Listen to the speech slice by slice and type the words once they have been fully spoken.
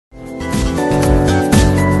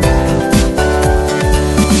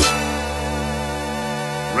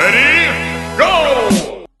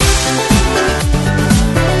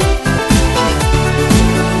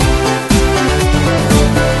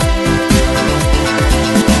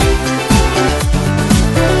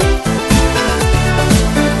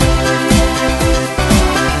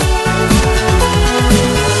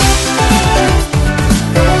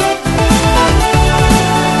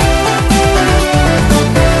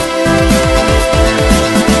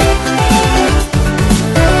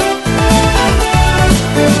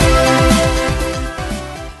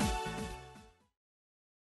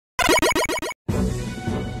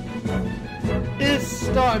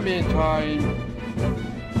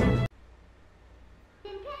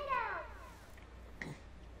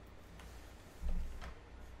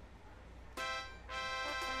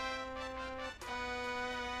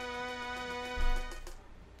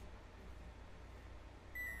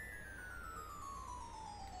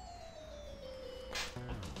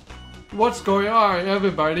What's going on,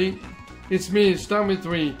 everybody? It's me,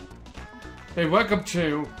 Starman3, and welcome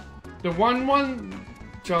to the 1-1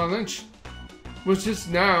 challenge, which is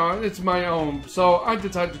now it's my own. So I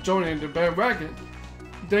decided to join in the bandwagon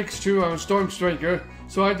thanks to Stormstriker.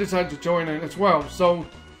 So I decided to join in as well. So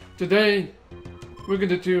today we're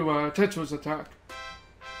gonna do Tetris attack.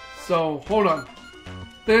 So hold on,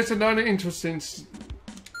 there's another interesting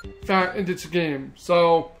fact in this game.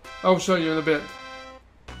 So I'll show you in a bit.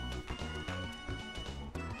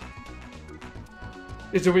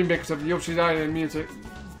 It's a remix of Yoshi's Island music.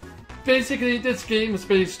 Basically, this game is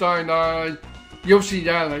based on Yoshi's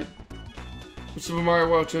Island. Super Mario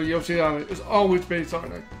World 2, Yoshi's Island. It's always based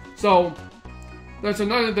on it. So, that's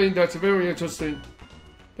another thing that's very interesting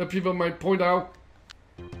that people might point out.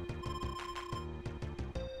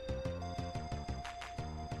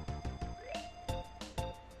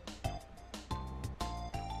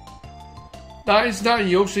 That is not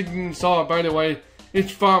Yoshi's song, by the way.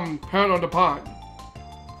 It's from Pound on the Pond.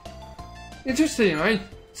 Interesting, right?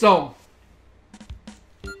 So,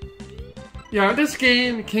 yeah, this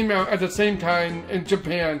game came out at the same time in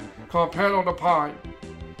Japan called Pound on the Pond.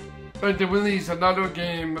 But they released another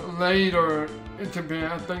game later in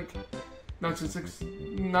Japan, I think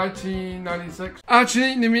 1996.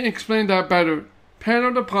 Actually, let me explain that better. Pound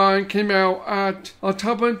on the Pond came out at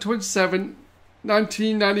October 27,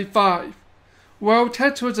 1995. While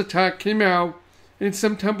Tetris Attack came out in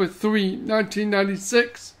September 3,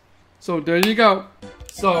 1996. So there you go.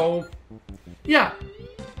 So, yeah,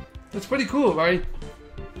 that's pretty cool, right?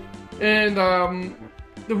 And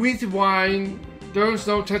the reason why there is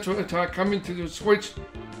no Tetris Attack coming to the Switch,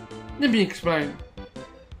 let me explain.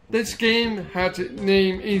 This game had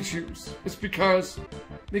name issues. It's because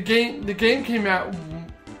the game came out.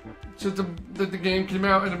 So the game came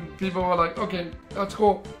out, and people were like, "Okay, that's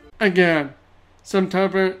cool." Again,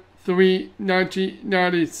 September 3,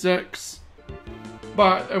 1996.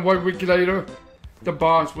 But 1 week later, the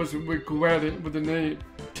boss was regretted with the name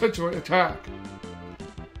Tetris Attack.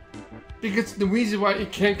 Because the reason why it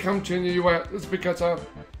can't come to the US is because of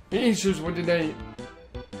the issues with the name.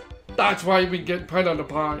 That's why we get Pound on the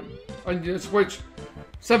Pond on the Switch.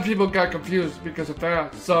 Some people got confused because of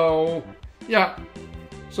that. So, yeah.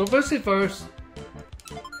 So first thing first,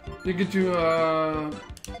 you can do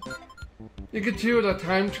the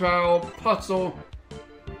time trial puzzle.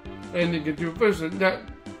 And you can do version that.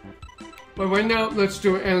 But right now, let's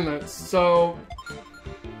do endless. So,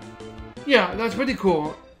 yeah, that's pretty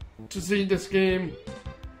cool to see this game.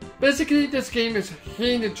 Basically, this game is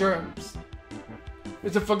hidden germs.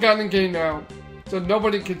 It's a forgotten game now, so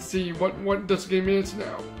nobody can see what this game is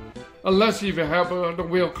now, unless you have the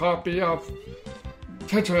real copy of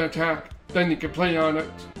Tetris Attack. Then you can play on it.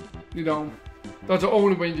 You know, that's the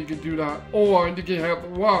only way you can do that. Or you can have the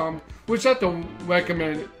ROM, which I don't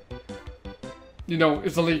recommend it. You know,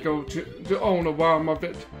 it's illegal to own a ROM of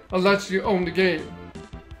it, unless you own the game,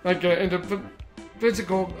 like in the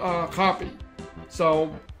physical copy.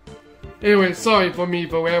 So, anyway, sorry for me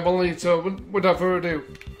for rambling, so without further ado,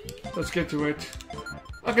 let's get to it.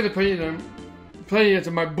 I'm gonna play as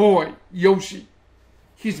my boy, Yoshi.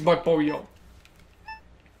 He's my boyo.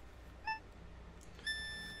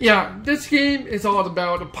 Yeah, this game is all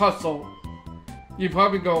about a puzzle. You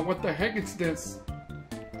probably go, what the heck is this?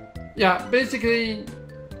 Yeah, basically,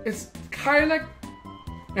 it's kind of like,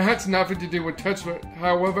 it has nothing to do with Tetris.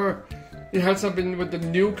 However, it has something with the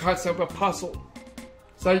new concept of puzzle.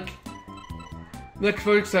 It's like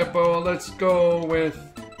for example, let's go with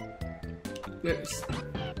this.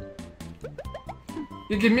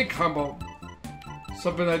 You give me a combo.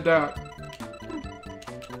 Something like that.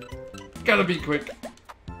 Gotta be quick.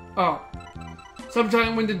 Oh.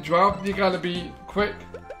 Sometimes when they drop, you gotta be quick.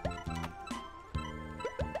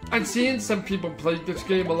 I've seen some people play this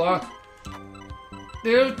game a lot.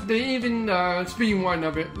 They even speed one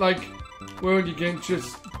of it, like where you can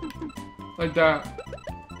just like that.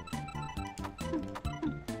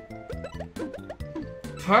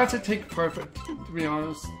 Try to take perfect, to be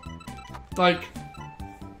honest. Like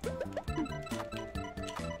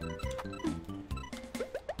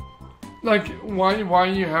why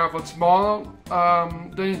you have a small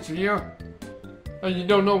things here and you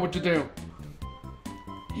don't know what to do.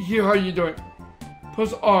 Here how you do it.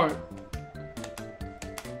 Press R.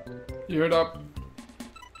 You heard up.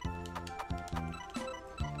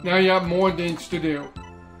 Now you have more things to do.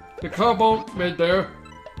 The combo right there.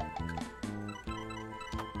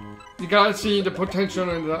 You gotta see the potential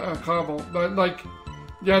in the combo, but like,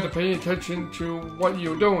 you have to pay attention to what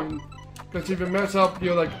you're doing. Because if you mess up,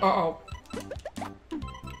 you're like, uh-oh.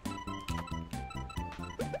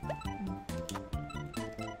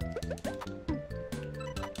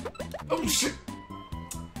 Oh shit!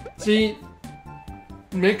 See,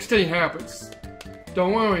 mistake happens.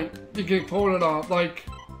 Don't worry, you can pull it off. Like,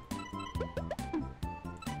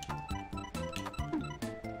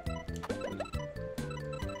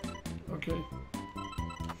 okay.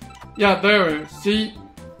 Yeah, there it is. See,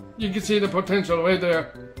 you can see the potential right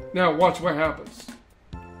there. Now watch what happens.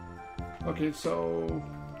 Okay, so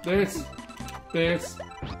this.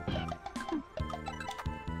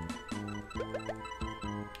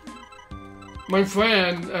 My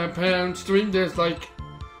friend Pam streamed this like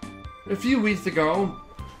a few weeks ago.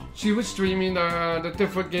 She was streaming the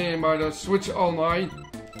different game on the Switch Online,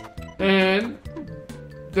 and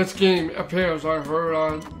this game appears on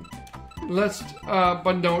her list.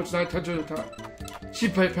 But no, it's not Tetris Attack. She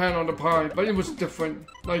played Pan on the Pie, but it was different.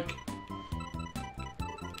 Like,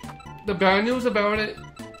 the bad news about it,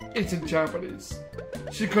 it's in Japanese.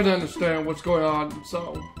 She couldn't understand what's going on,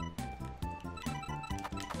 so.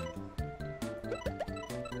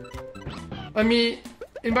 I mean,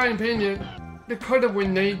 in my opinion, they could have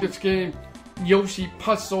renamed this game Yoshi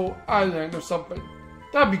Puzzle Island or something.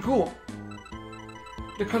 That'd be cool.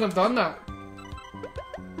 They could have done that.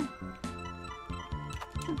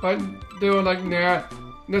 But they were like, nah,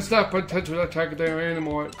 let's not put Tetris Attack there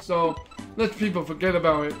anymore. So, let people forget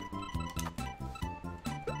about it.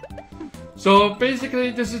 So,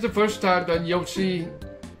 basically, this is the first time that Yoshi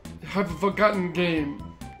have a forgotten game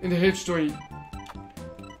in the history.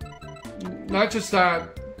 Not just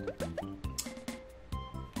that,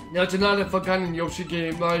 that's another forgotten Yoshi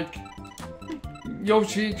game, like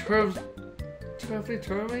Yoshi Turvy?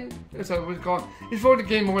 Is that what it's called? It's for the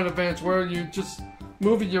Game Boy Advance, where you just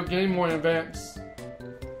move your Game Boy Advance.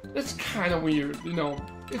 It's kind of weird, you know.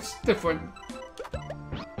 It's different.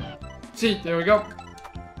 See, there we go.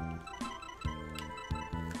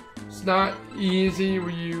 It's not easy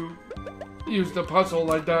when you use the puzzle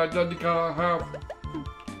like that. Then you gotta have.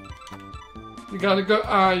 You got a good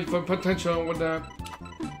eye for potential with the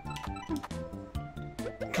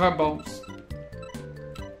combos.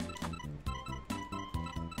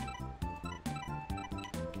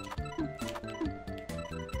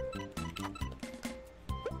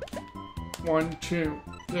 One, two.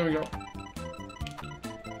 There we go.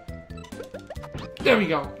 There we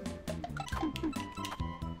go.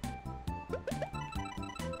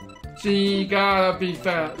 See, you gotta be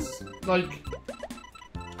fast. Like,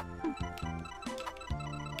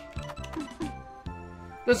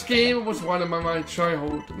 this game was one of my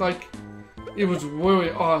childhood. Like, it was really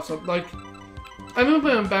awesome. Like, I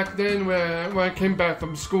remember back then when I came back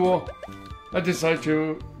from school, I decided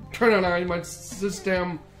to turn on my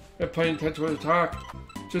system and play Tetris Attack.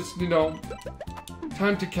 Just, you know,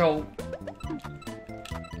 time to kill.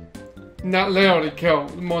 Not literally kill,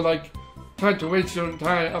 more like time to waste your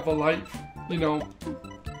time of a life, you know.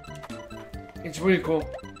 It's really cool.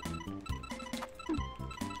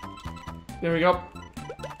 There we go.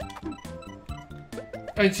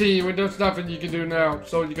 And see, there's nothing you can do now,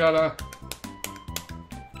 so you gotta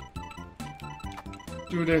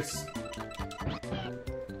do this.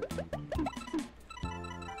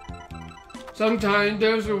 Sometimes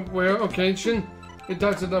there's a rare occasion it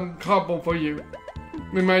does a combo for you,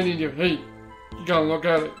 reminding you, hey, you gotta look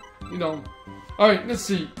at it, you know. Alright, let's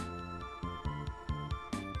see.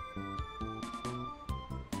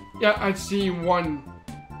 Yeah, I see one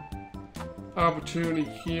opportunity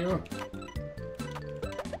here.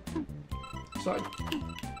 So,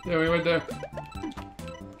 there we went there.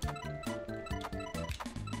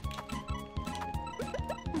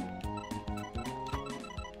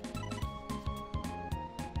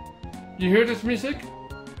 You hear this music?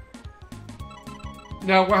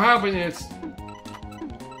 Now what happened is,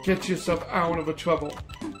 get yourself out of a trouble.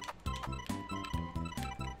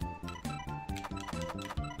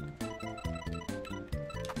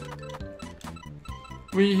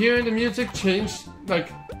 When you hear the music change,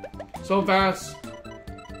 like, so fast,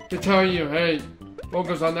 to tell you, hey,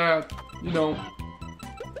 focus on that, you know.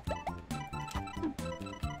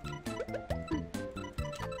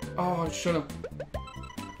 Oh, I should've.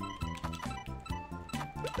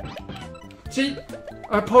 See,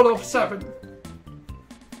 I pulled off 7.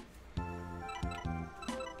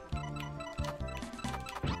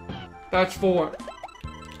 That's 4.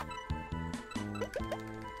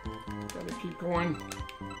 Gotta keep going.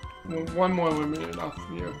 one more minute off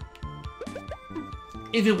here.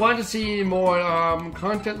 If you want to see more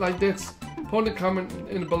content like this, put a comment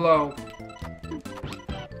in below.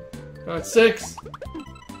 6.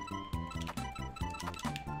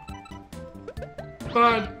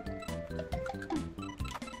 But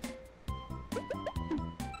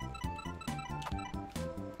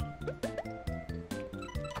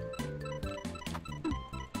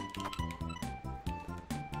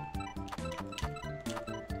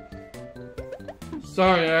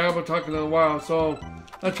sorry, I haven't talked in a while, so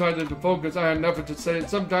I tried to focus. I had nothing to say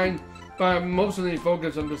sometimes, but I'm mostly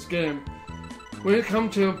focused on this game. When it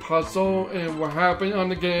comes to puzzle and what happened on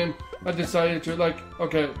the game, I decided to like,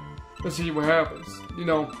 okay, let's see what happens, you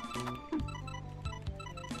know.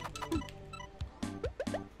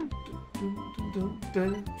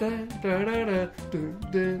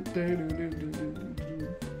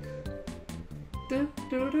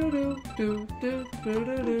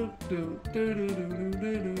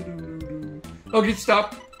 Okay,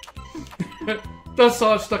 stop. That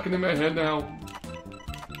song's stuck in my head now.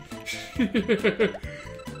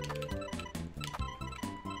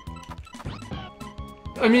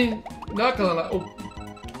 I mean, not gonna lie. Oh.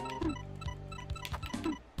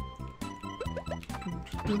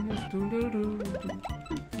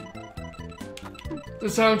 The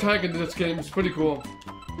soundtrack in this game is pretty cool.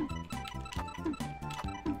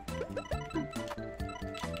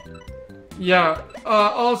 Yeah,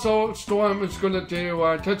 also Storm is gonna do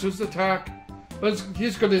Tetris attack, but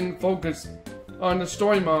he's gonna focus on the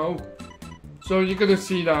story mode, so you're gonna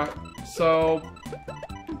see that. So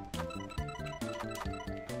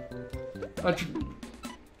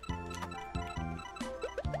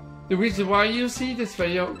the reason why you see this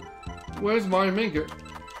video, where's Mario Maker?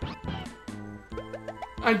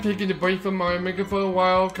 I'm taking a break from Mario Maker for a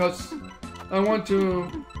while because I want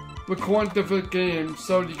to record different games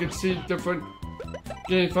so you can see different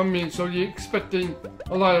games from me, so you're expecting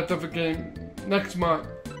a lot of different games next month.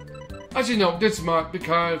 Actually no, this month,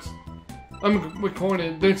 because I'm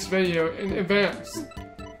recording this video in advance.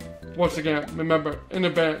 Once again, remember, in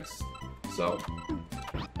advance. So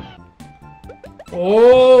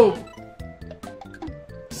oh,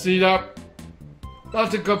 see that?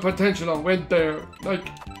 That's a good potential right there. Like,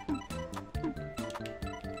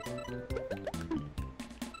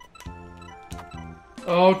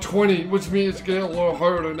 oh, 20, which means it's getting a little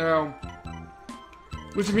harder now.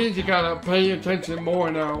 Which means you gotta pay attention more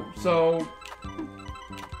now. So,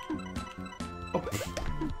 oh,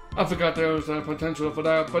 I forgot there was a potential for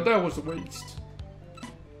that, but that was a waste.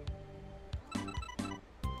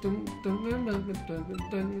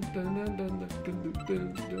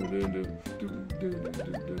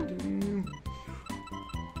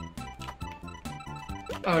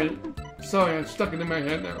 Alright, sorry, I'm stuck in my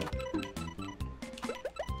head now.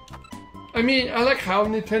 I mean, I like how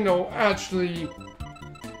Nintendo actually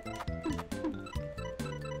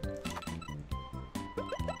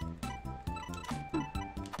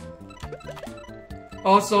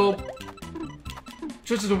also,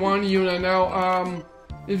 just to warn you now,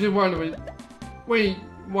 if you're wondering, wait,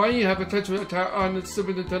 why you have a Tetris attack on the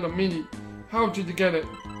Super Nintendo Mini? How did you get it?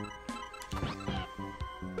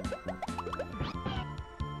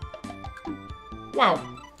 Wow.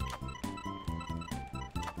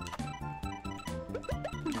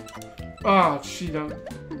 Ah, Cheeto.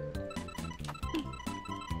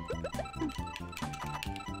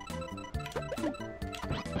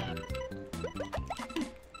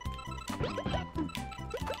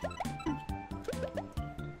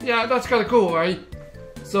 Yeah, that's kind of cool, right?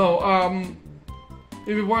 So,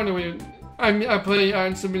 if you're wondering, I play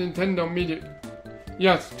on Super Nintendo Mini.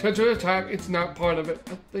 Yes, Tetris Attack, it's not part of it,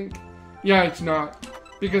 I think. Yeah, it's not,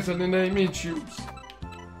 because of the name it choose.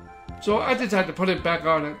 So I just had to put it back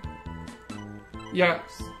on it. Yes.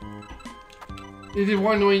 If you're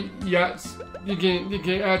wondering, yes, you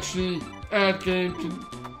can actually add game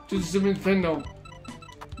to the Super Nintendo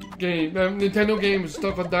game, Nintendo games,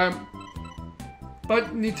 stuff like that.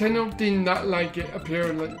 But Nintendo did not like it,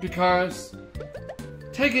 apparently, because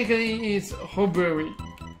technically it's homebrew.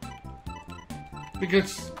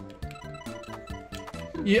 Because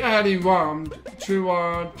you add a ROM to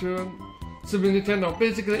Super Nintendo.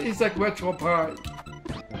 Basically, it's like RetroPie.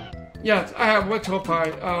 Yes, I have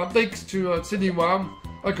RetroPie. Thanks to CD-ROM,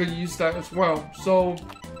 I could use that as well. So,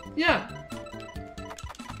 yeah.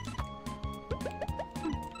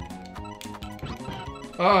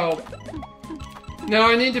 Uh-oh. Now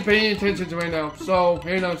I need to pay attention to right now, so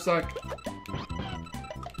hang on a sec.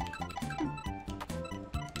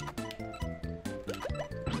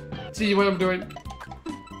 See what I'm doing.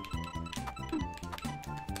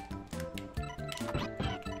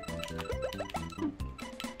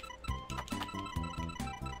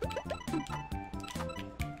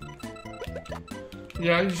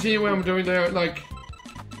 Yeah, you see what I'm doing there? Like,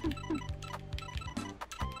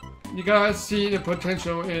 you gotta see the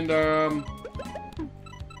potential in the,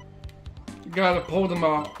 you gotta pull them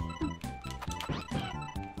out.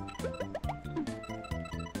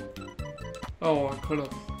 Oh, I could've.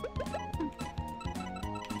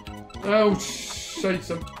 Oh, shit,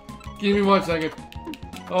 give me 1 second.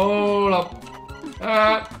 Hold up.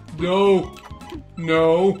 Ah, no.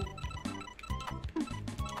 No.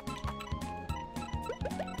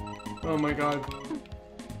 Oh my god.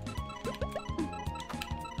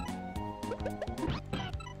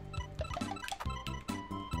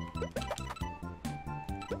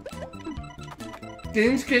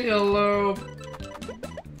 Things get a little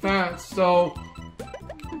fast, so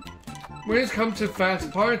when it comes to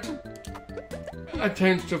fast part, I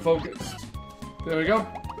tend to focus. There we go.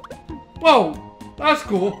 Whoa! That's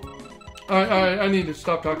cool. I need to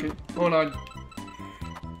stop talking. Hold on.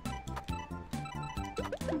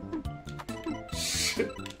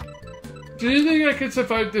 Shit. Do you think I could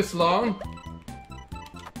survive this long?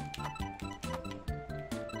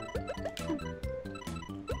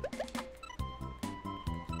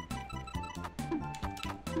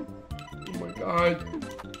 Oh my god.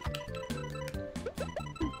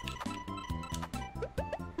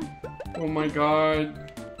 Oh my god.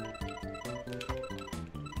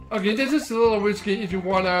 Okay, this is a little risky if you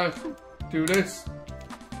wanna do this.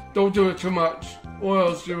 Don't do it too much, or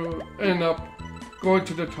else you end up going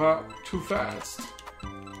to the top too fast.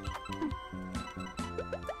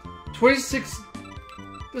 26.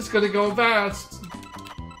 This is gonna go fast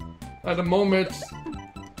at the moment.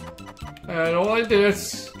 And all like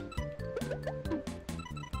this.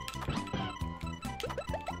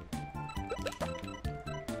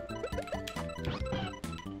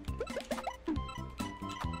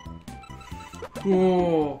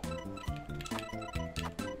 Cool.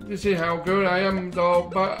 You see how good I am though,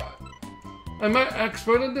 but I'm not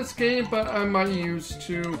expert in this game, but I'm not used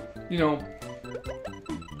to, you know,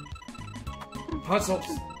 puzzles.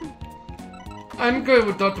 I'm good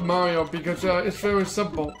with Dr. Mario because it's very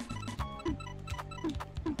simple.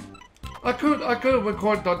 I could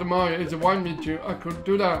record Dr. Mario if you want me to. I could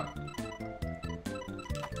do that.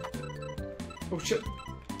 Oh shit.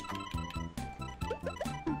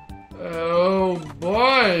 Oh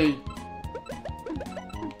boy!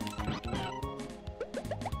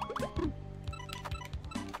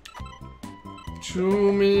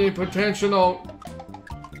 Too many potential.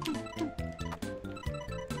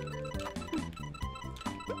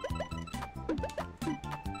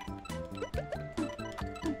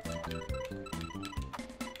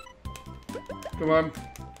 Come on.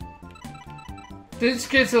 This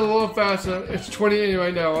gets a little faster. It's 28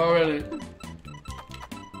 right now already.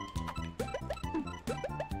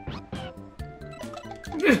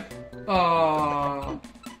 Ah.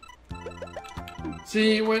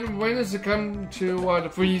 See, when does it come to the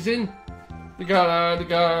freezing? We have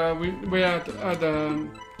to add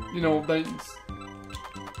you know, things,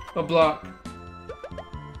 a block,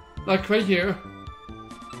 like right here,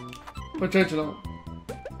 potential.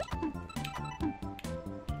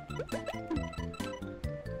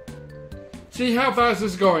 See how fast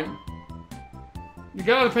it's going. You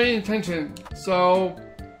gotta pay attention. So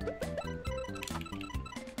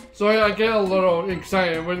I get a little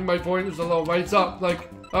excited when my voice is a little lights up, like,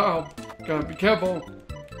 uh-oh, gotta be careful.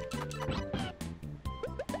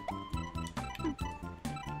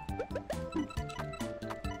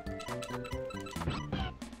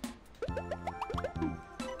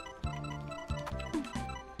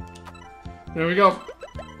 There we go.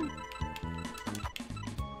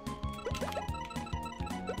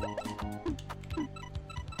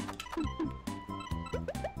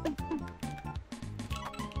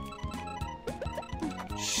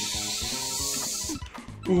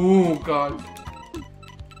 Oh god.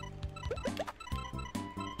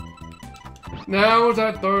 Now it's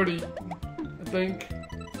at 30, I think.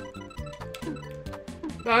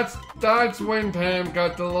 That's when Pam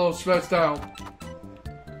got a little stressed out.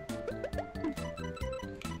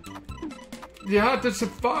 You have to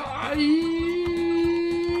survive.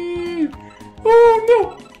 Oh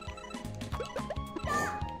no.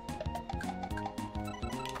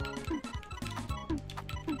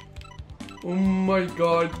 Oh my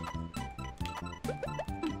god.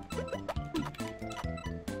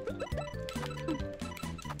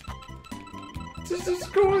 This is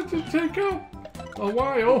going to take a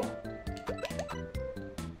while.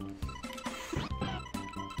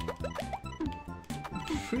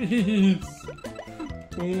 Please.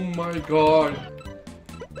 Oh my god.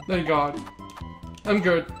 Thank god. I'm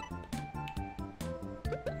good.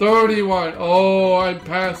 31. Oh, I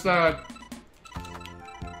passed that.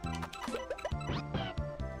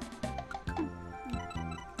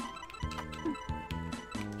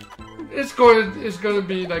 it's gonna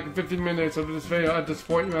be like 15 minutes of this video at this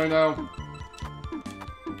point right now.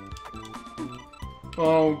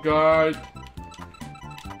 Oh god.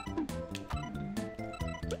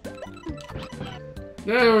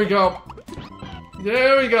 There we go.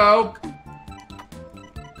 There we go.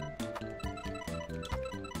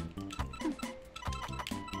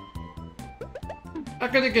 I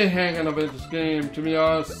gotta get hanging of this game, to be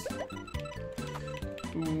honest.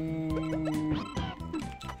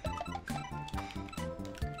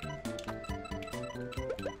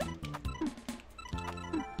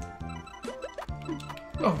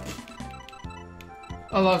 Oh,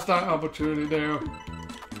 I lost that opportunity there.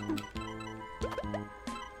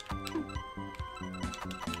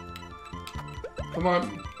 Come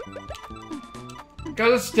on.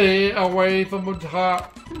 Gotta stay away from the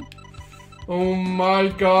top. Oh my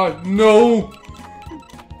god, no!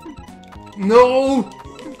 No!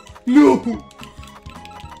 No!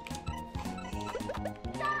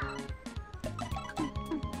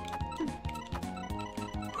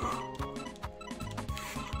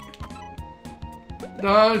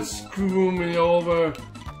 That screwed me over.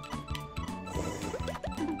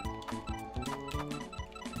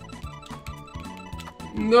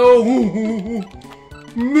 No!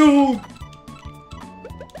 No!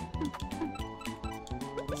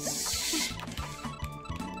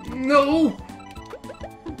 No!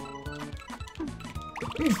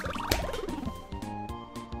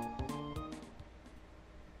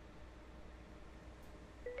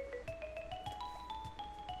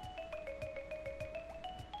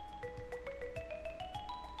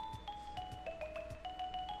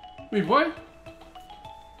 Wait, what?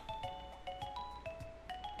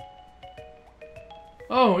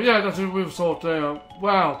 Oh, yeah, that's what we've sorted out.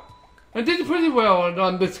 Wow. I did pretty well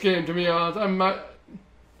on this game, to be honest.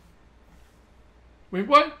 Wait,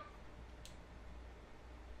 what?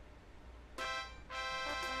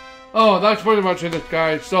 Oh, that's pretty much it,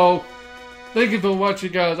 guys. So, thank you for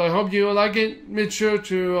watching, guys. I hope you like it. Make sure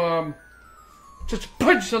to, just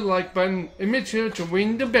punch the like button. And make sure to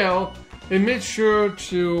ring the bell. And make sure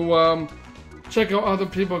to, check out other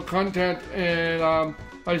people's content. And,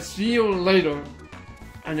 I see you later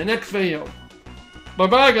in the next video.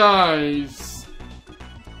 Bye-bye, guys.